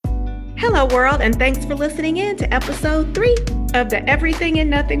Hello, world, and thanks for listening in to episode 3 of the Everything and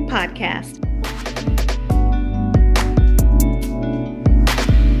Nothing podcast.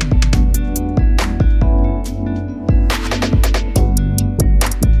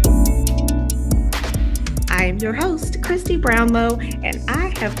 I am your host, Christy Brownlow, and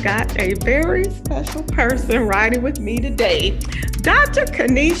I have got a very special person riding with me today, Dr.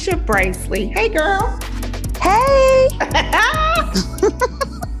 Kanisha Bracely. Hey, girl. Hey.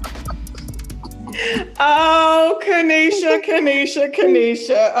 Oh, Kanisha.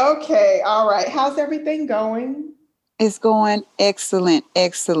 Okay, all right. How's everything going? It's going excellent.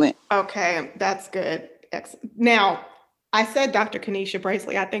 Okay, that's good. Now, I said Dr. Kanisha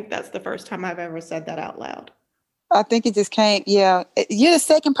Bracely. I think that's the first time I've ever said that out loud. I think it just came. Yeah. You're the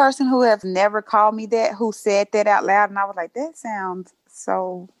second person who has never called me that, who said that out loud. And I was like, that sounds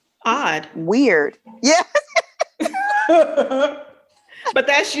so odd. Weird. Yeah. But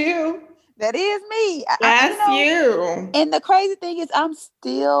that's you. That is me. That's you. And the crazy thing is,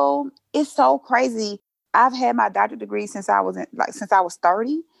 it's so crazy. I've had my doctorate degree since I was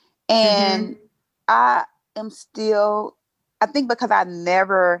 30. And I am still, I think because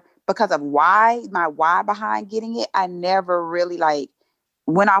of my why behind getting it, I never really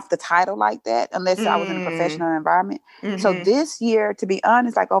went off the title like that unless I was in a professional environment. So this year, to be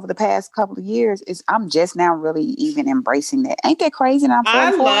honest, over the past couple of years, I'm just now really even embracing that. Ain't that crazy? And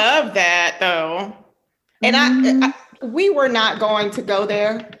I love that though. And we were not going to go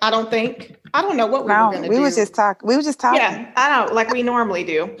there. I don't think. I don't know what we were going to do. We was just talking. Yeah, I don't, like we normally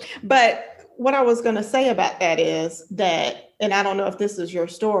do. But what I was going to say about that is that, and I don't know if this is your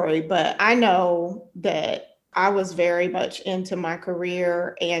story, but I know that I was very much into my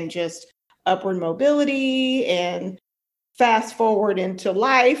career and just upward mobility and fast forward into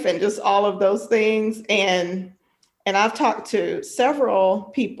life and just all of those things. And I've talked to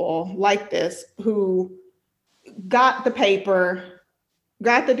several people like this who got the paper,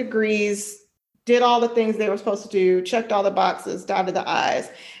 got the degrees, did all the things they were supposed to do, checked all the boxes, dotted the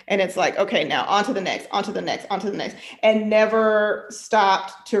I's. And it's like, okay, now on to the next, and never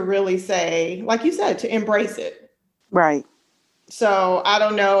stopped to really say, like you said, to embrace it. Right. So I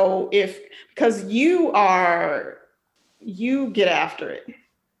don't know because you get after it.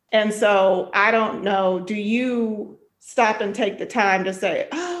 And so I don't know, do you stop and take the time to say,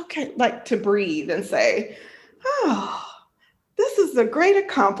 oh, okay, to breathe and say, oh, this is a great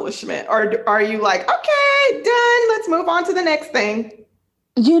accomplishment? Or are you like, okay, done, let's move on to the next thing?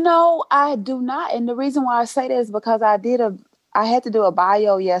 I do not. And the reason why I say that is because I had to do a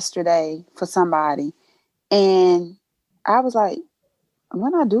bio yesterday for somebody. And I was like,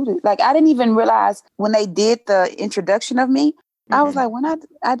 when I do this, I didn't even realize when they did the introduction of me, I was like, when I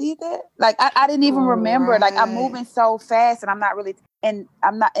did that, I didn't even remember, I'm moving so fast and I'm not really, and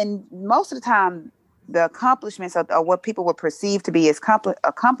most of the time, the accomplishments of what people would perceive to be as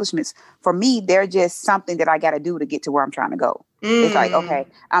accomplishments, for me, they're just something that I got to do to get to where I'm trying to go. It's like, okay,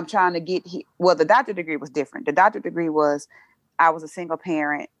 I'm trying to get here. Well, the doctorate degree was different. The doctorate degree was, I was a single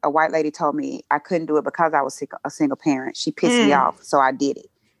parent. A white lady told me I couldn't do it because I was a single parent. She pissed me off, so I did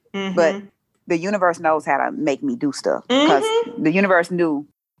it. But the universe knows how to make me do stuff because the universe knew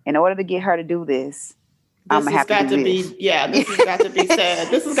in order to get her to do this, I'm gonna have to do this. This has got to be said.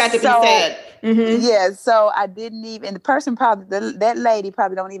 This has got to be said. Yeah, so I didn't even, the person probably, that lady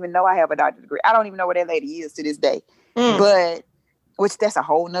probably don't even know I have a doctorate degree. I don't even know where that lady is to this day. But, which that's a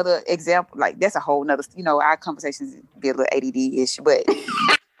whole nother example. That's a whole nother, our conversations be a little ADD-ish,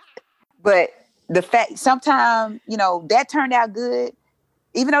 but the fact, sometimes, that turned out good,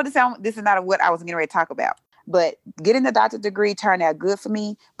 even though this is not what I was getting ready to talk about, but getting the doctorate degree turned out good for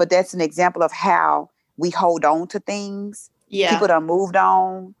me. But that's an example of how we hold on to things. Yeah. People done moved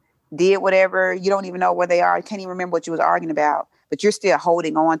on, did whatever. You don't even know where they are. You can't even remember what you was arguing about, but you're still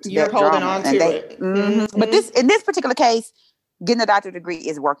holding on to that drama. You're holding on to it. But in this particular case, getting a doctorate degree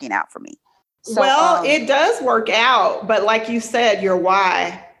is working out for me. So, it does work out, but like you said, your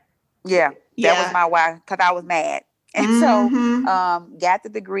why. Yeah, that was my why, because I was mad. And so got the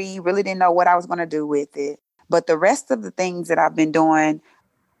degree, really didn't know what I was going to do with it. But the rest of the things that I've been doing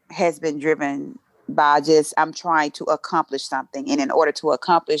has been driven by I'm trying to accomplish something. And in order to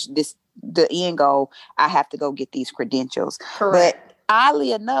accomplish the end goal, I have to go get these credentials. Correct. But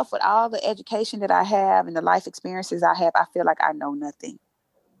oddly enough, with all the education that I have and the life experiences I have, I feel like I know nothing.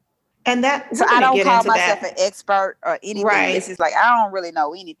 And so I don't call myself an expert or anything. Right. It's just I don't really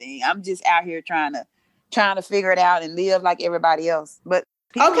know anything. I'm just out here trying to figure it out and live like everybody else. But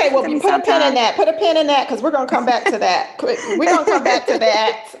People Okay, listen well, to me put a pin in sometimes. that. Put a pin in that because we're going to come back to that. We're going to come back to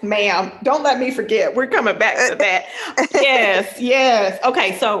that, ma'am. Don't let me forget. We're coming back to that. Yes, yes.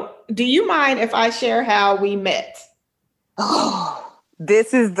 Okay, so do you mind if I share how we met? Oh,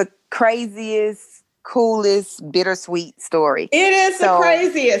 this is the craziest, coolest, bittersweet story. It is the So,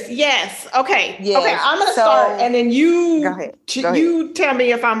 craziest. Yes. Okay. Okay, yes. I'm going to start So, and then go ahead. you tell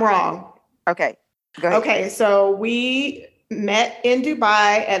me if I'm wrong. Okay. Go ahead. Okay, so we met in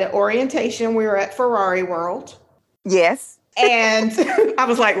Dubai at an orientation. We were at Ferrari World. Yes. And I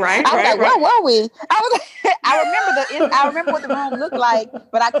was like, right. Where were we? I remember what the room looked like,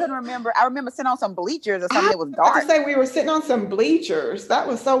 but I couldn't remember. I remember sitting on some bleachers or something. It was I have dark. to say we were sitting on some bleachers. That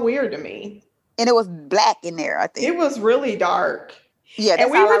was so weird to me. And it was black in there, I think. It was really dark. Yeah,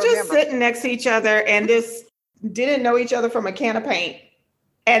 and we were just sitting next to each other and just didn't know each other from a can of paint.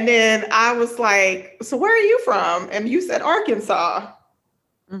 And then I was like, so where are you from? And you said Arkansas,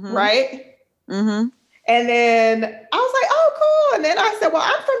 right? Mm-hmm. And then I was like, oh, cool. And then I said, well,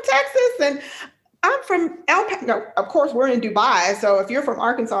 I'm from Texas and I'm from El Paso. No, of course, we're in Dubai. So if you're from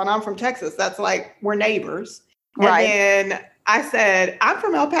Arkansas and I'm from Texas, that's like we're neighbors. Right. And then I said, I'm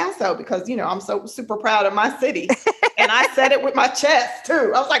from El Paso because, you know, I'm so super proud of my city. And I said it with my chest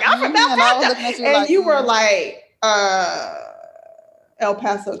too. I was like, I'm from El Paso. And you were like, El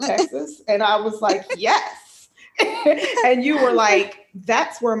Paso, Texas. And I was like, yes. And you were like,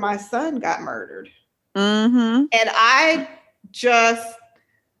 that's where my son got murdered. Mm-hmm. And I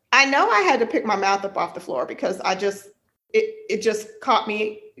know I had to pick my mouth up off the floor because it just caught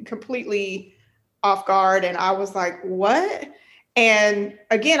me completely off guard. And I was like, what? And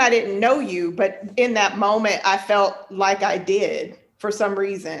again, I didn't know you, but in that moment, I felt like I did for some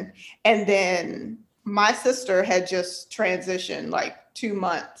reason. And then my sister had just transitioned like 2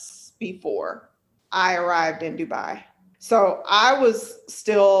 months before I arrived in Dubai. So I was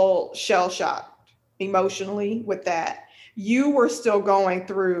still shell-shocked emotionally with that. You were still going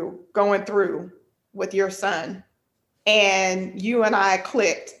through with your son. And you and I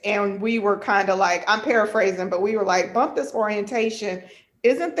clicked and we were kind of like, I'm paraphrasing, but we were like, bump this orientation.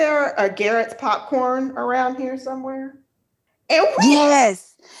 Isn't there a Garrett's popcorn around here somewhere? And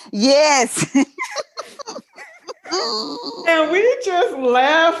yes. And we just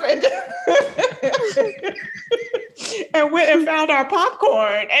laughed and went and found our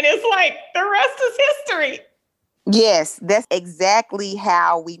popcorn. And it's like, the rest is history. Yes, that's exactly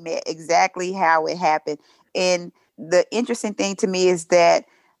how we met, exactly how it happened. And the interesting thing to me is that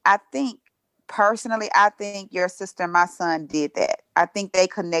I think your sister and my son did that. I think they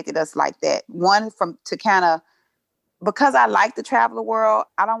connected us like that. Because I like to travel the world,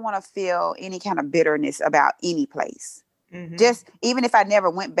 I don't want to feel any kind of bitterness about any place. Mm-hmm. Just even if I never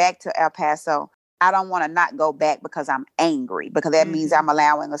went back to El Paso, I don't want to not go back because I'm angry, because that means I'm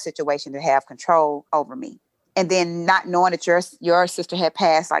allowing a situation to have control over me. And then not knowing that your sister had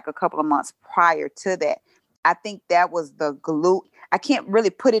passed like a couple of months prior to that. I think that was the glue. I can't really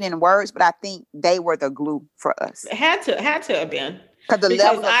put it in words, but I think they were the glue for us. It had to have been.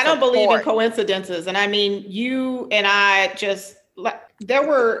 Because I don't believe in coincidences. And I mean, you and I there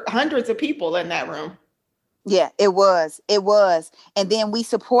were hundreds of people in that room. Yeah, it was. And then we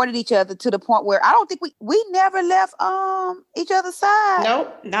supported each other to the point where I don't think we never left each other's side.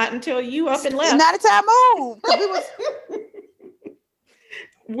 Nope, not until you up and left. Not until I moved.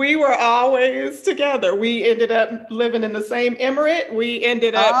 We were always together. We ended up living in the same emirate. We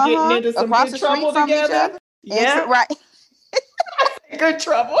ended up getting into some good trouble together. Yeah, right. Good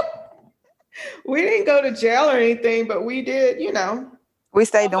trouble. We didn't go to jail or anything, but we did, we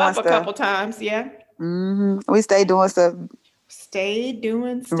stayed doing stuff a couple times. Yeah. Mm-hmm. We stayed doing stuff.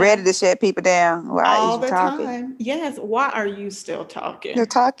 Ready to shut people down all the time. Yes. Why are you still talking? You're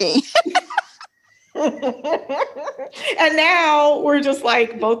talking. And now we're just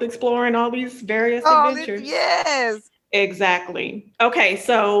like both exploring all these various adventures. Yes. Exactly. Okay.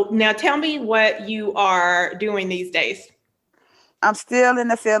 So now tell me what you are doing these days. I'm still in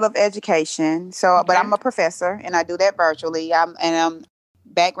the field of education. But I'm a professor and I do that virtually.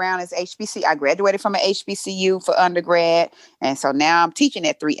 Background is HBC. I graduated from an HBCU for undergrad. And so now I'm teaching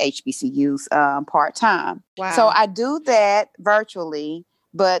at 3 HBCUs part-time. Wow. So I do that virtually.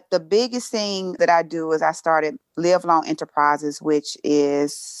 But the biggest thing that I do is I started Live Long Enterprises, which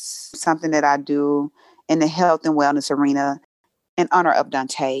is something that I do in the health and wellness arena in honor of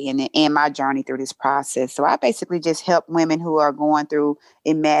Dante and my journey through this process. So I basically just help women who are going through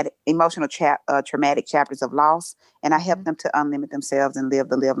emotional traumatic chapters of loss. And I help them to unlimit themselves and live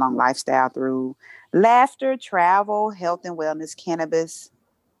the live long lifestyle through laughter, travel, health and wellness, cannabis,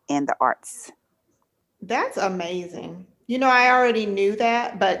 and the arts. That's amazing. I already knew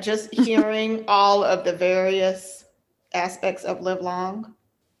that, but just hearing all of the various aspects of Live Long,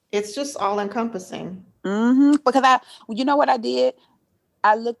 it's just all encompassing. Because you know what I did?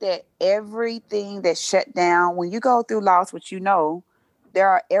 I looked at everything that shut down. When you go through loss, which there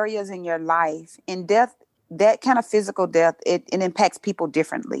are areas in your life in death, that kind of physical death, it impacts people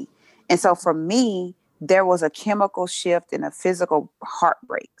differently. And so for me, there was a chemical shift and a physical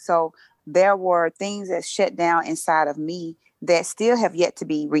heartbreak. So there were things that shut down inside of me that still have yet to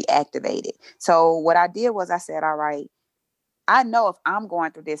be reactivated. So what I did was I said, all right, I know if I'm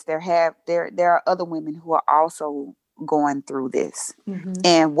going through this, there are other women who are also going through this. Mm-hmm.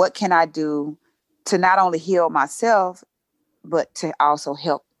 And what can I do to not only heal myself, but to also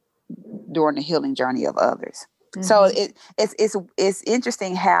help during the healing journey of others? Mm-hmm. So it's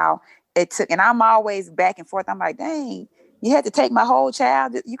interesting how it took, and I'm always back and forth. I'm like, dang, you had to take my whole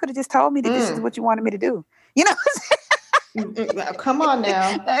child. You could have just told me that this is what you wanted me to do. Come on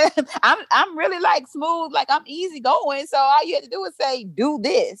now. I'm really like smooth, like I'm easy going. So all you had to do was say, do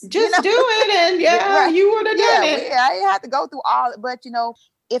this. Just do it, and Right. you would have done it. Yeah, I didn't have to go through all. But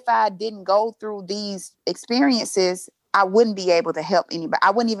if I didn't go through these experiences, I wouldn't be able to help anybody.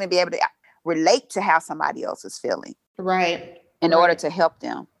 I wouldn't even be able to relate to how somebody else is feeling. Right. In order to help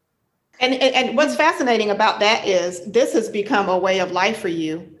them. And what's fascinating about that is this has become a way of life for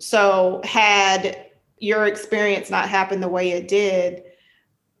you. So had your experience not happened the way it did,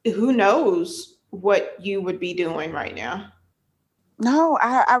 who knows what you would be doing right now? No,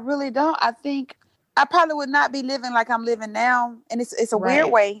 I really don't. I think I probably would not be living like I'm living now. And it's a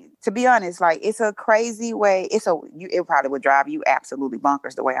weird way, to be honest. Like, it's a crazy way. It probably would drive you absolutely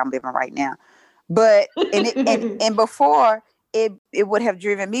bonkers the way I'm living right now. But and before it would have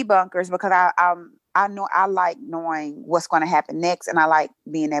driven me bonkers, because I know I like knowing what's going to happen next, and I like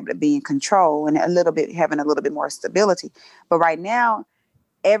being able to be in control and having a little bit more stability. But right now,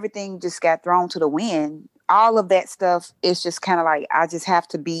 everything just got thrown to the wind. All of that stuff is just kind of like, I just have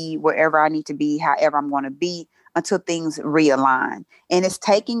to be wherever I need to be, however I'm going to be, until things realign. And it's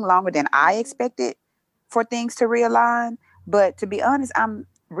taking longer than I expected for things to realign. But to be honest, I'm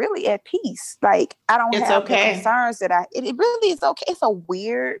really at peace. Like, I don't have the concerns that it really is okay. It's a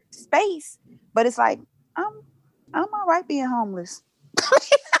weird space, but it's like, I'm all right being homeless.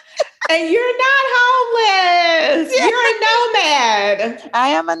 And you're not homeless. Yeah. You're a nomad. I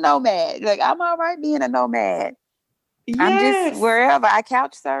am a nomad. Like, I'm all right being a nomad. Yes. I'm just wherever. I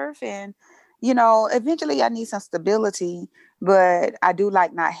couch surf, and eventually I need some stability, but I do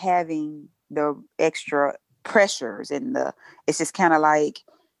like not having the extra pressures, and it's just kind of like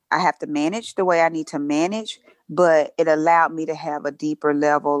I have to manage the way I need to manage, but it allowed me to have a deeper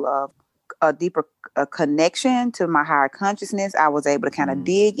level of a connection to my higher consciousness. I was able to kind of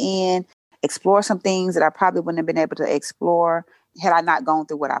dig in, explore some things that I probably wouldn't have been able to explore had I not gone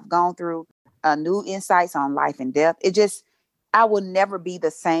through what I've gone through. New insights on life and death. I will never be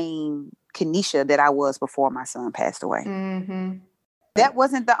the same Kenesha that I was before my son passed away. Mm-hmm. That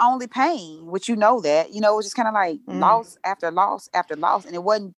wasn't the only pain, which that, it was just kind of like loss after loss after loss. And it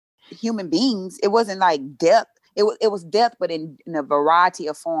wasn't human beings. It wasn't like death. It was death, but in a variety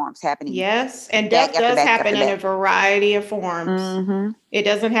of forms happening. Yes, and death does happen in a variety of forms. Mm-hmm. It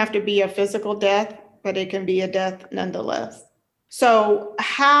doesn't have to be a physical death, but it can be a death nonetheless. So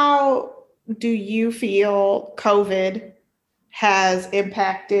how do you feel COVID has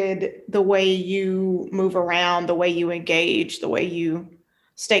impacted the way you move around, the way you engage, the way you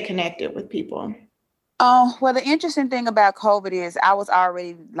stay connected with people? Oh, well, the interesting thing about COVID is I was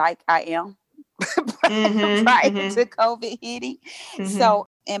already like I am prior to COVID hitting. Mm-hmm. So,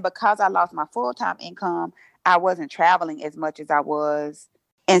 and because I lost my full-time income, I wasn't traveling as much as I was.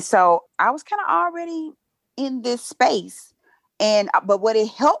 And so I was kind of already in this space. But what it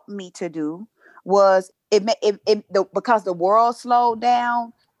helped me to do was because the world slowed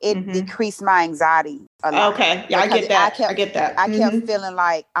down, it decreased my anxiety a lot. Okay. Yeah, I get that. I get that. I kept feeling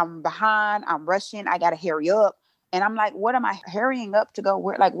like I'm behind, I'm rushing, I got to hurry up. And I'm like, what am I hurrying up to go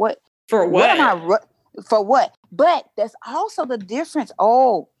where? Like, what? For what? For what? But that's also the difference.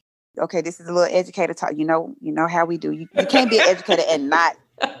 Oh, okay. This is a little educator talk. You know how we do. You can't be an educator and not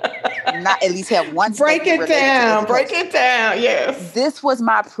at least have one. Break it down. Yes. This was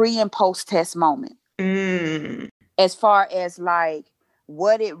my pre and post test moment. As far as like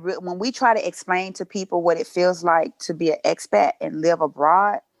when we try to explain to people what it feels like to be an expat and live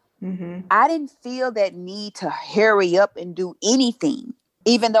abroad, I didn't feel that need to hurry up and do anything.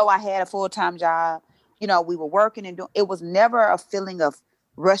 Even though I had a full-time job, we were working and doing, it was never a feeling of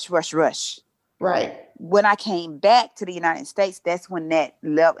rush. Right. When I came back to the United States, that's when that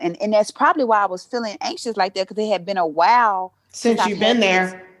level, and that's probably why I was feeling anxious like that, because it had been a while since Since I've you've had been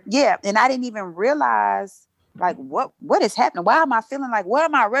this. there. Yeah, and I didn't even realize like what is happening. Why am I feeling like, what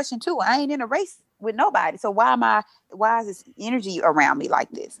am I rushing to? I ain't in a race with nobody. So why is this energy around me like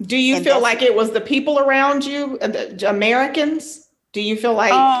this? Do you And feel that's like it was the people around you, the Americans? Do you feel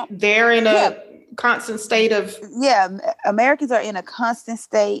like they're in yeah, a constant state of yeah. Americans are in a constant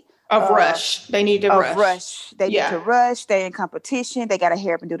state rush? They need to of rush. rush. They need Yeah. to rush. They're in competition. They got to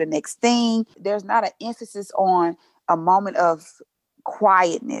hurry up and do the next thing. There's not an emphasis on a moment of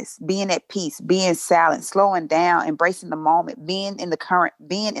quietness, being at peace, being silent, slowing down, embracing the moment, being in the current,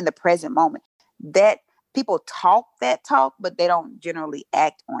 being in the present moment. That people talk that talk, but they don't generally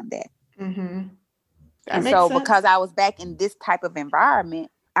act on that. Mm-hmm. That And makes so because sense. I was back in this type of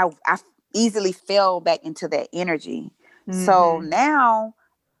environment, I easily fell back into that energy. So Mm-hmm. now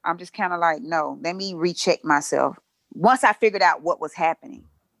I'm just kind of like, no, let me recheck myself. Once I figured out what was happening,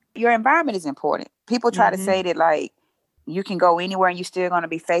 your environment is important. People try to say Mm-hmm. that like you can go anywhere and you're still going to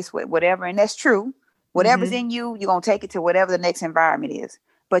be faced with whatever. And that's true. Whatever's Mm-hmm. in you, you're going to take it to whatever the next environment is.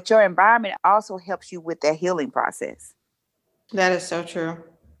 But your environment also helps you with that healing process. That is so true.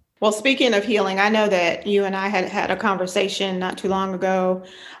 Well, speaking of healing, I know that you and I had a conversation not too long ago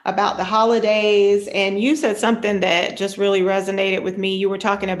about the holidays, and you said something that just really resonated with me. You were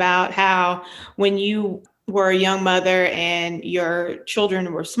talking about how when you were a young mother and your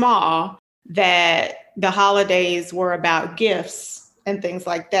children were small, that the holidays were about gifts and things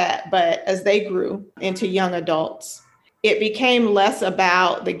like that. But as they grew into young adults, it became less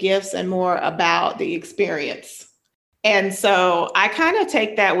about the gifts and more about the experience. And so I kind of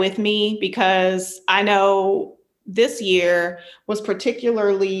take that with me because I know this year was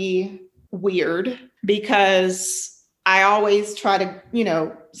particularly weird because I always try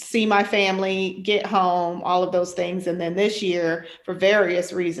to, see my family, get home, all of those things. And then this year, for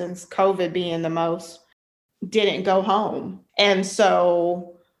various reasons, COVID being the most, didn't go home. And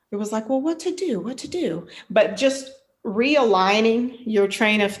so it was like, well, what to do? What to do? But just realigning your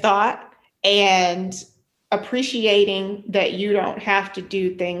train of thought and appreciating that you don't have to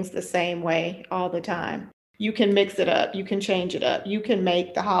do things the same way all the time. You can mix it up, you can change it up, you can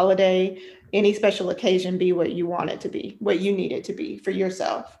make the holiday, any special occasion, be what you want it to be, what you need it to be for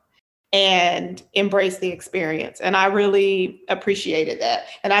yourself, and embrace the experience. And I really appreciated that.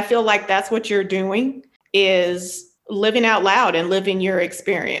 And I feel like that's what you're doing, is living out loud and living your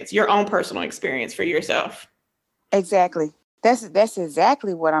experience, your own personal experience for yourself. Exactly. That's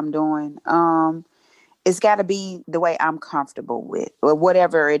exactly what I'm doing. It's got to be the way I'm comfortable with, or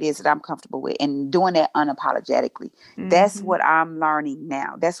whatever it is that I'm comfortable with, and doing that unapologetically. That's Mm-hmm. what I'm learning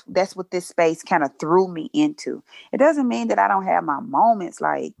now. That's what this space kind of threw me into. It doesn't mean that I don't have my moments.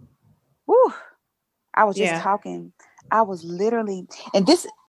 Like, whew, I was just Yeah. talking. I was literally, and this,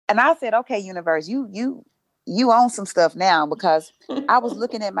 and I said, okay, universe, you own some stuff now, because I was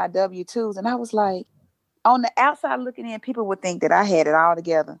looking at my W-2s and I was like, on the outside looking in, people would think that I had it all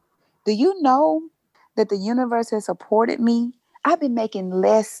together. Do you know that the universe has supported me? I've been making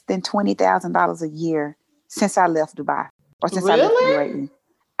less than $20,000 a year since I left Dubai, or since I left the Really? UAE.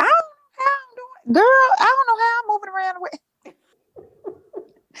 I don't know how I'm doing, girl. I don't know how I'm moving around.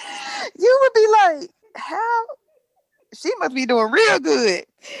 You would be like, how? She must be doing real good.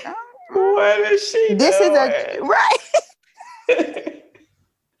 What is she This is a right. doing?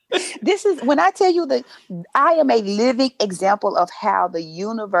 This is when I tell you that I am a living example of how the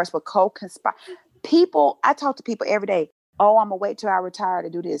universe will co-conspire. People, I talk to people every day. Oh, I'm gonna wait till I retire to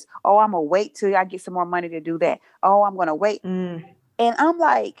do this. Oh, I'm gonna wait till I get some more money to do that. Oh, I'm gonna wait. Mm. And I'm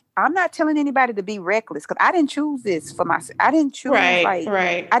like, I'm not telling anybody to be reckless, because I didn't choose this for myself. I didn't choose, Right, like,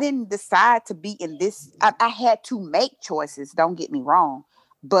 right. I didn't decide to be in this. I had to make choices. Don't get me wrong.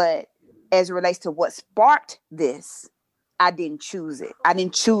 But as it relates to what sparked this, I didn't choose it. I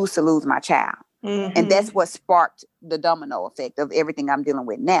didn't choose to lose my child. And that's Mm-hmm. what sparked the domino effect of everything I'm dealing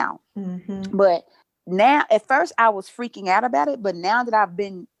with now. Mm-hmm. But now, at first I was freaking out about it, but now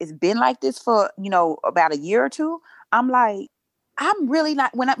that it's been like this for, about a year or two, I'm like, I'm really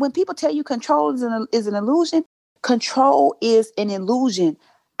not, when people tell you control is an illusion, control is an illusion.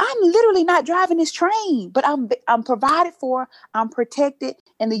 I'm literally not driving this train, but I'm provided for, I'm protected,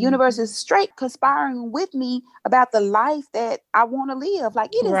 and the universe Mm-hmm. is straight conspiring with me about the life that I want to live.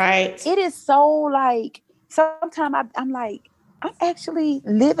 Like, Right. it is so, like, sometimes I'm like, I'm actually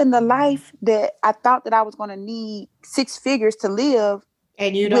living the life that I thought that I was going to need six figures to live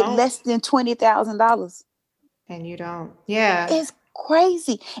And you with don't. less than $20,000. And you don't. Yeah. It's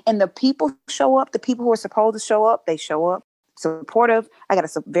crazy. And the people show up, the people who are supposed to show up, they show up. supportive. I got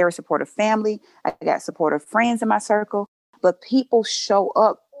a very supportive family. I got supportive friends in my circle, but people show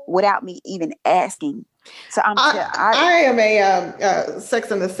up without me even asking. So I am a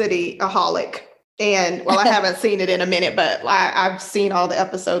Sex and the City aholic. And well, I haven't seen it in a minute, but I've seen all the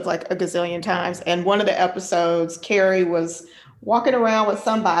episodes like a gazillion times. And one of the episodes, Carrie was walking around with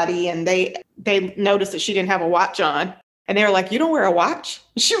somebody and they noticed that she didn't have a watch on. And they were like, "You don't wear a watch?"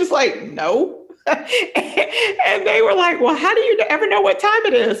 She was like, "No." And they were like, "Well, how do you ever know what time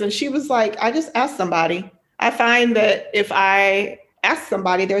it is?" And she was like, "I just asked somebody. I find that if I ask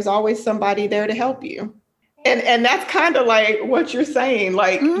somebody, there's always somebody there to help you." And that's kind of like what you're saying.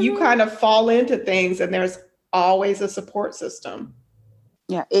 Like you kind of fall into things and there's always a support system.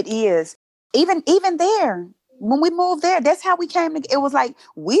 Yeah, it is. Even there, when we moved there, that's how we came to. It was like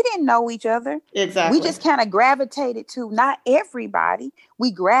we didn't know each other. Exactly. We just kind of gravitated to not everybody.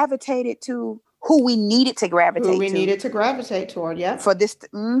 We gravitated to who we needed to gravitate. Who we needed to gravitate toward. Yeah. For this,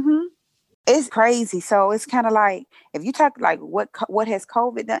 it's crazy. So it's kind of like if you talk like what has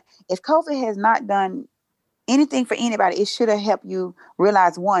COVID done? If COVID has not done anything for anybody, it should have helped you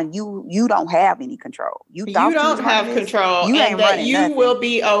realize one, you don't have any control. You don't have control, you ain't running you nothing. Will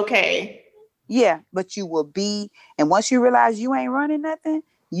be okay. Yeah, but you will be, and once you realize you ain't running nothing,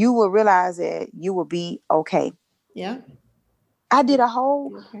 you will realize that you will be okay. Yeah. I did a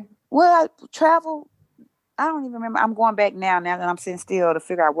whole I traveled. I don't even remember. I'm going back now that I'm sitting still to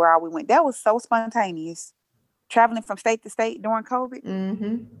figure out where all we went. That was so spontaneous. Traveling from state to state during COVID.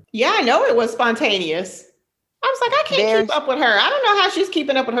 Mm-hmm. Yeah, I know it was spontaneous. I was like, I can't keep up with her. I don't know how she's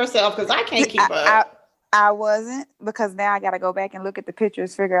keeping up with herself because I can't keep up. I wasn't, because now I got to go back and look at the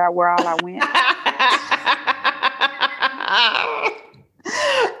pictures, figure out where all I went.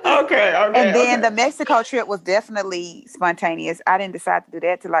 Okay. And then the Mexico trip was definitely spontaneous. I didn't decide to do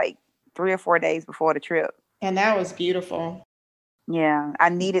that till like 3 or 4 days before the trip. And that was beautiful. Yeah,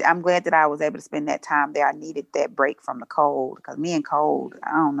 I'm glad that I was able to spend that time there. I needed that break from the cold, because me and cold,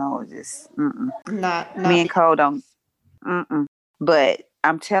 I don't know, just not me and cold don't. But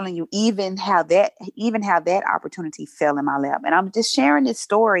I'm telling you, even how that opportunity fell in my lap, and I'm just sharing this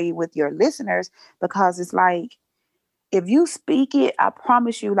story with your listeners because it's like, if you speak it, I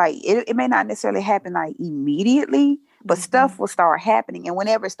promise you, like it may not necessarily happen like immediately, but stuff will start happening, and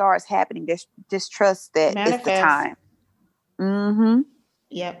whenever it starts happening, just trust that it's the time.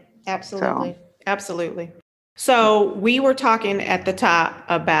 Yep, absolutely. Absolutely. So we were talking at the top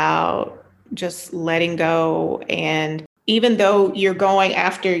about just letting go. And even though you're going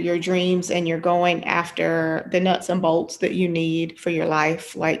after your dreams and you're going after the nuts and bolts that you need for your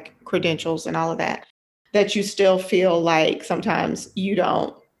life, like credentials and all of that, that you still feel like sometimes you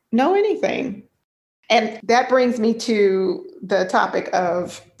don't know anything. And that brings me to the topic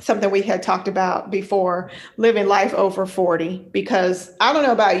of something we had talked about before, living life over 40, because I don't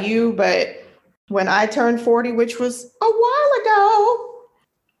know about you, but when I turned 40, which was a while ago,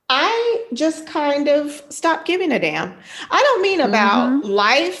 I just kind of stopped giving a damn. I don't mean about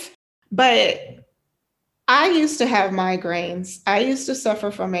life, but I used to have migraines. I used to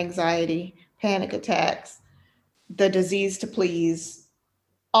suffer from anxiety, panic attacks, the disease to please,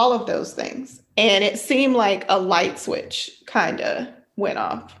 all of those things. And it seemed like a light switch kind of went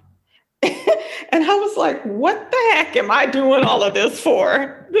off. And I was like, what the heck am I doing all of this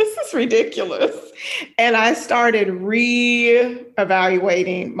for? This is ridiculous. And I started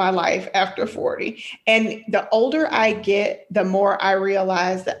re-evaluating my life after 40. And the older I get, the more I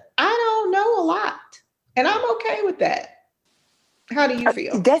realize that I don't know a lot. And I'm okay with that. How do you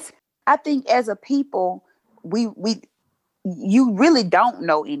feel? I think as a people, you really don't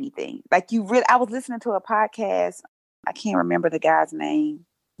know anything. Like I was listening to a podcast. I can't remember the guy's name,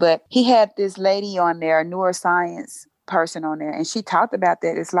 but he had this lady on there, a neuroscience person on there. And she talked about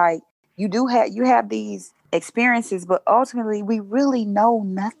that. It's like, you have these experiences, but ultimately we really know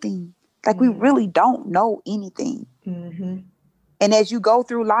nothing. Like we really don't know anything. And as you go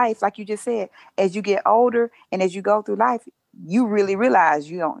through life, like you just said, as you get older and as you go through life, you really realize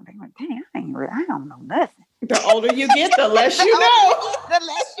you don't, dang, I don't know nothing. The older you get, the less you know. The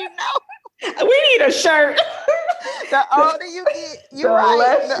less you know. We need a shirt. The older you get, you're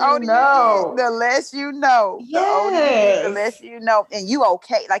right. The older you get, the less you know. Yes. The older you get, the less you know. And you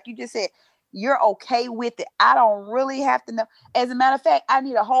okay. Like you just said, you're okay with it. I don't really have to know. As a matter of fact, I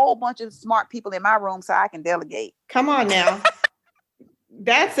need a whole bunch of smart people in my room so I can delegate. Come on now.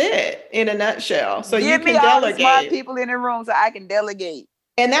 That's it in a nutshell. So Give you can me all delegate. the smart people in the room so I can delegate.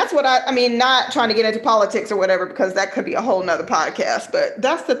 And that's what I mean, not trying to get into politics or whatever, because that could be a whole nother podcast. But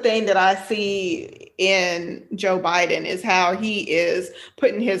that's the thing that I see in Joe Biden is how he is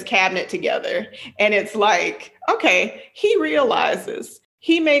putting his cabinet together. And it's like, okay, he realizes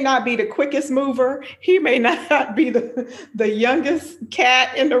he may not be the quickest mover. He may not be the youngest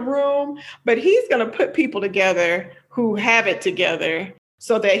cat in the room, but he's going to put people together who have it together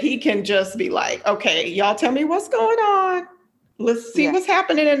so that he can just be like, okay, y'all tell me what's going on. Let's see what's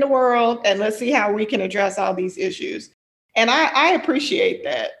happening in the world, and let's see how we can address all these issues. And I appreciate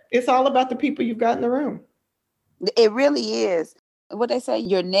that. It's all about the people you've got in the room. It really is. What they say,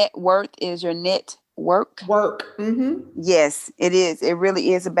 your net worth is your net work. Mm-hmm. Yes, it is. It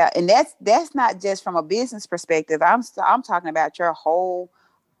really is about, and that's not just from a business perspective. I'm talking about your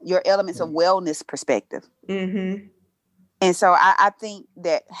elements of wellness perspective. Mm-hmm. And so I think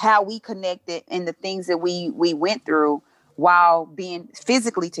that how we connected and the things that we went through while being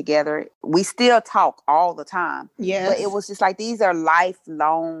physically together, we still talk all the time. Yes. But it was just like, these are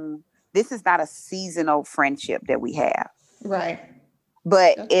lifelong. This is not a seasonal friendship that we have. Right.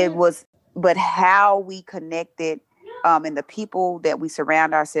 But but how we connected and the people that we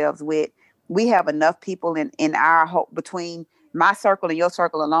surround ourselves with, we have enough people in our between my circle and your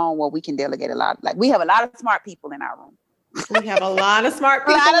circle alone where we can delegate a lot. Like, we have a lot of smart people in our room. We have a lot of smart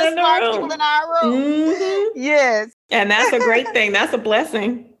people in our room. Mm-hmm. Yes. And that's a great thing. That's a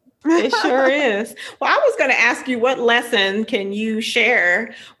blessing. It sure is. Well, I was going to ask you, what lesson can you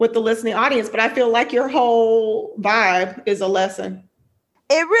share with the listening audience? But I feel like your whole vibe is a lesson.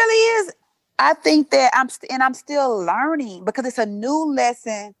 It really is. I think that I'm still learning, because it's a new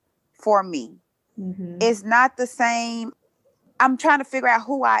lesson for me. Mm-hmm. It's not the same. I'm trying to figure out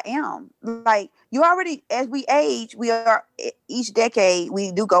who I am. Like, you already, as we age, each decade,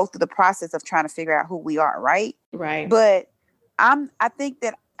 we do go through the process of trying to figure out who we are, right? Right. But I think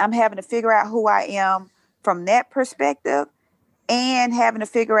that I'm having to figure out who I am from that perspective, and having to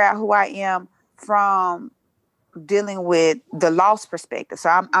figure out who I am from dealing with the loss perspective. So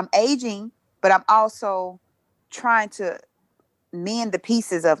I'm aging, but I'm also trying to mend the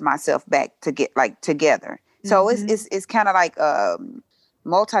pieces of myself back to get together. So it's kind of like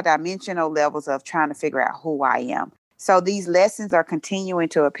multi-dimensional levels of trying to figure out who I am. So these lessons are continuing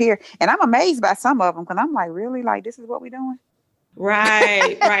to appear, and I'm amazed by some of them, because I'm like, really? Like, this is what we're doing?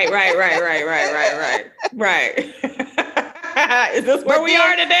 Right. Is this where we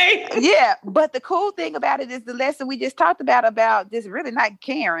are today? Yeah. But the cool thing about it is the lesson we just talked about just really not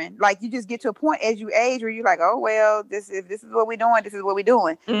caring. Like, you just get to a point as you age where you're like, oh, well, this is what we're doing. This is what we're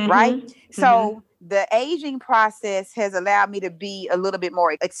doing. Mm-hmm. Right. So the aging process has allowed me to be a little bit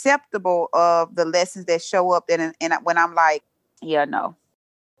more acceptable of the lessons that show up. And when I'm like, yeah, no.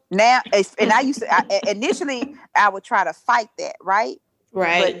 Now, and initially I would try to fight that. Right.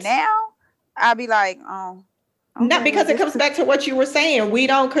 But now I'll be like, oh. Okay, not because it comes back to what you were saying. We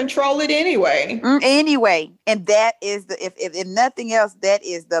don't control it anyway. Anyway. And that is if nothing else, that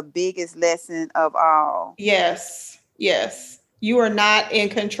is the biggest lesson of all. Yes. You are not in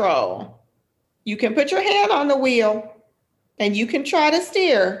control. You can put your hand on the wheel and you can try to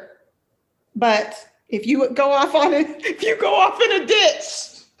steer. But if you go off in a ditch,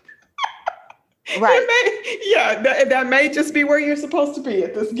 right. that may just be where you're supposed to be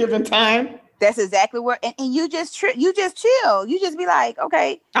at this given time. That's exactly where, and you just chill. You just be like,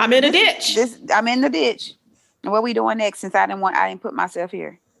 okay, I'm in a ditch. I'm in the ditch. And what we doing next? Since I didn't put myself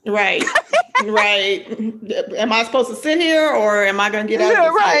here. Right. Right. Am I supposed to sit here, or am I going to get out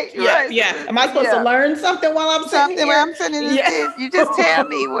of this ditch? Right. Yeah. Am I supposed to learn something while I'm sitting here? While I'm sitting in this ditch? You just tell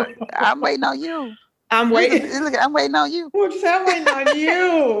me. I'm waiting on you. I'm waiting. I'm waiting on you. I'm waiting on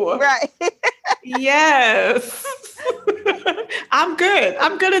you. Right. Yes. I'm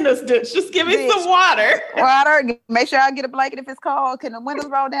good in this ditch. Just give me some water. Make sure I get a blanket if it's cold. Can the windows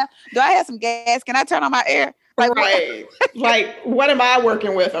roll down? Do I have some gas? Can I turn on my air? Like, right. Like, what am I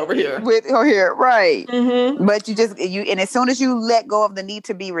working with over here? Right. Mm-hmm. But and as soon as you let go of the need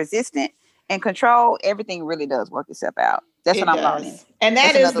to be resistant and control, everything really does work itself out. That's what I'm learning. And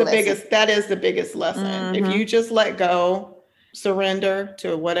that is the biggest lesson. Mm-hmm. If you just let go, surrender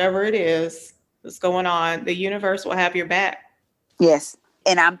to whatever it is that's going on, the universe will have your back. Yes.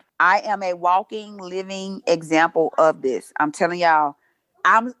 And I am a walking, living example of this. I'm telling y'all,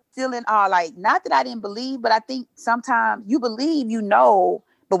 I'm still in awe. Like, not that I didn't believe, but I think sometimes you believe,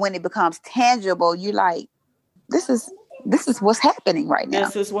 but when it becomes tangible, you're like, this is what's happening right now.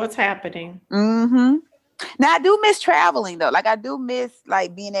 This is what's happening. Mm-hmm. Now, I do miss traveling, though. Like, I do miss,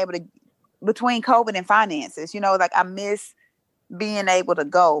 like, being able to, between COVID and finances, like, I miss being able to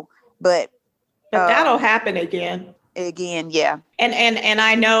go. But that'll happen again. again, yeah. And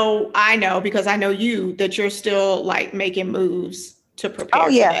I know because I know you that you're still like making moves to prepare for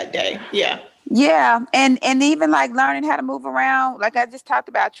yeah. that day. Yeah. Yeah. And even like learning how to move around. Like I just talked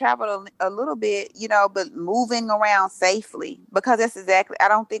about, travel a little bit, but moving around safely, because that's exactly, I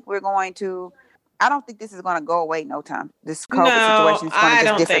don't think this is going to go away no time. This COVID No, situation is going to I just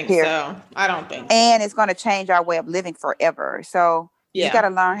don't think disappear. so. I don't think so. And it's going to change our way of living forever. So you got Yeah.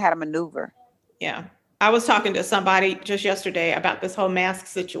 to learn how to maneuver. Yeah. I was talking to somebody just yesterday about this whole mask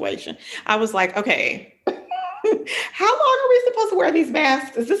situation. I was like, okay, how long are we supposed to wear these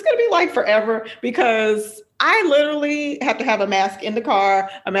masks? Is this going to be like forever? Because I literally have to have a mask in the car,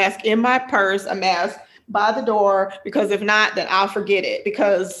 a mask in my purse, a mask by the door, because if not, then I'll forget it.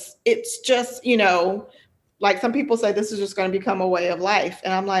 Because it's just, like some people say this is just going to become a way of life.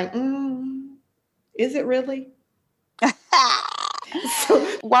 And I'm like, is it really?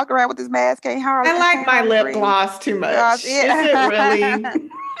 So, walk around with this mask, can't hardly. I like my lip breathe. gloss too much. Is it really?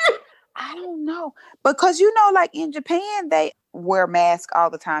 I don't know, because like in Japan, they wear masks all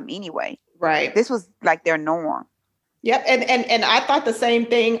the time anyway. Right. This was like their norm. Yep. And I thought the same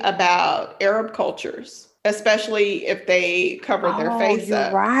thing about Arab cultures, especially if they cover their face you're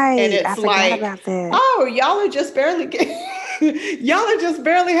up. right. And it's I forgot about that. oh, y'all are just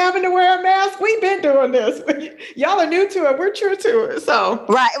barely having to wear a mask. We've been doing this. Y'all are new to it. We're true to it. So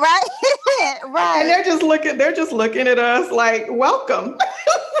right. Right. And they're just looking at us like, welcome.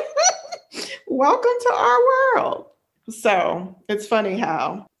 Welcome to our world. So it's funny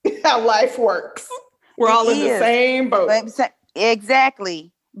how life works. We're all in the same boat.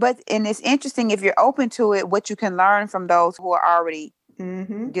 Exactly. And it's interesting, if you're open to it, what you can learn from those who are already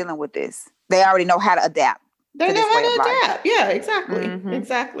dealing with this. They already know how to adapt. They know how to adapt. Yeah, exactly.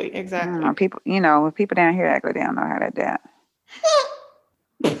 Exactly. People down here actually don't know how to adapt.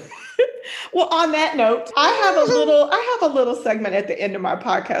 Well, on that note, I have a little segment at the end of my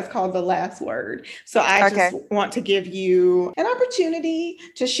podcast called The Last Word. So I just want to give you an opportunity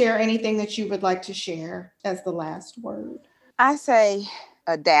to share anything that you would like to share as the last word. I say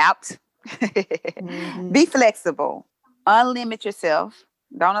adapt. Be flexible. Unlimit yourself.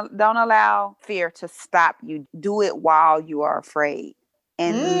 Don't allow fear to stop you. Do it while you are afraid.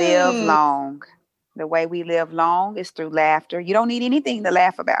 And live long. The way we live long is through laughter. You don't need anything to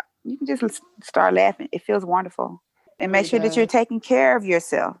laugh about. You can just start laughing. It feels wonderful. And make sure that you're taking care of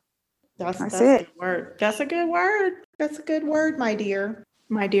yourself. That's it. A good word. That's a good word. That's a good word, my dear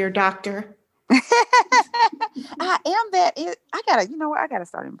doctor. I am that. I gotta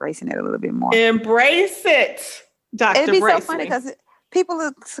start embracing it a little bit more. Embrace it, Dr. It'd be so funny because people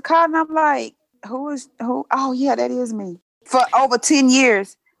are calling. I'm like, who? Oh yeah, that is me. For over 10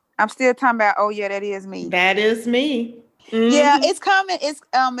 years, I'm still talking about. Oh yeah, that is me. That is me. Yeah, it's coming. It's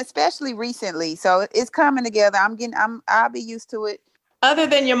especially recently, so it's coming together. I'll be used to it. Other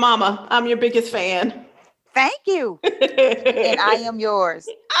than your mama, I'm your biggest fan. Thank you. And I am yours.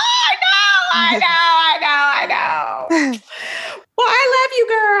 I know. Well, I love you,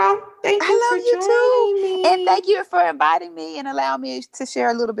 girl. Thank you for joining me. And thank you for inviting me and allowing me to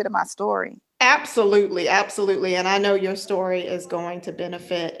share a little bit of my story. Absolutely. And I know your story is going to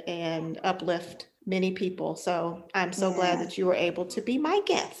benefit and uplift many people. So I'm so glad that you were able to be my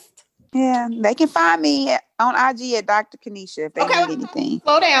guest. Yeah, they can find me on IG at Dr. Kanisha if they need anything.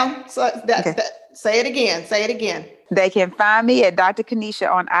 Slow down. So say it again. They can find me at Dr.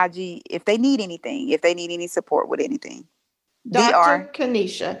 Kanisha on IG if they need anything, if they need any support with anything. Dr.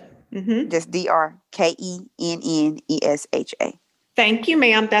 Kanisha. Just DrKennesha. Thank you,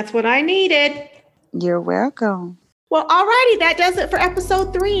 ma'am. That's what I needed. You're welcome. Well, alrighty. That does it for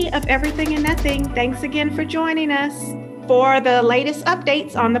episode 3 of Everything and Nothing. Thanks again for joining us. For the latest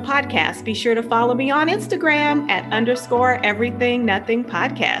updates on the podcast, be sure to follow me on Instagram at _everythingnothing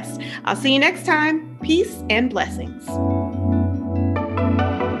podcast. I'll see you next time. Peace and blessings.